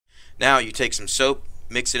Now you take some soap,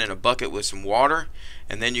 mix it in a bucket with some water,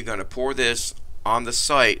 and then you're going to pour this on the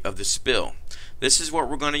site of the spill. This is what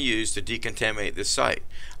we're going to use to decontaminate this site.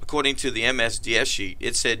 According to the MSDS sheet,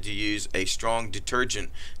 it said to use a strong detergent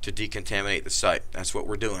to decontaminate the site. That's what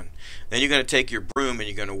we're doing. Then you're going to take your broom and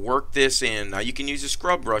you're going to work this in. Now you can use a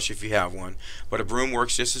scrub brush if you have one, but a broom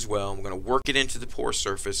works just as well. We're going to work it into the pore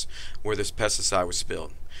surface where this pesticide was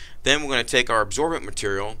spilled. Then we're going to take our absorbent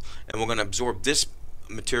material and we're going to absorb this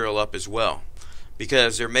material up as well,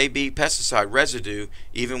 because there may be pesticide residue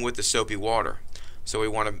even with the soapy water. So we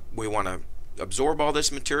want to absorb all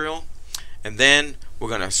this material, and then we're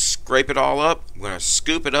going to scrape it all up, we're going to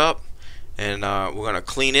scoop it up, and we're going to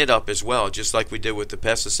clean it up as well, just like we did with the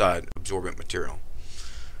pesticide absorbent material.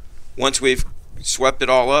 Once we've swept it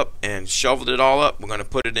all up and shoveled it all up, we're going to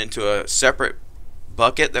put it into a separate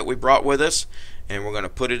bucket that we brought with us, and we're going to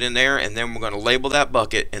put it in there, and then we're going to label that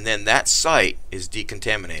bucket, and then that site is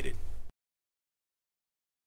decontaminated.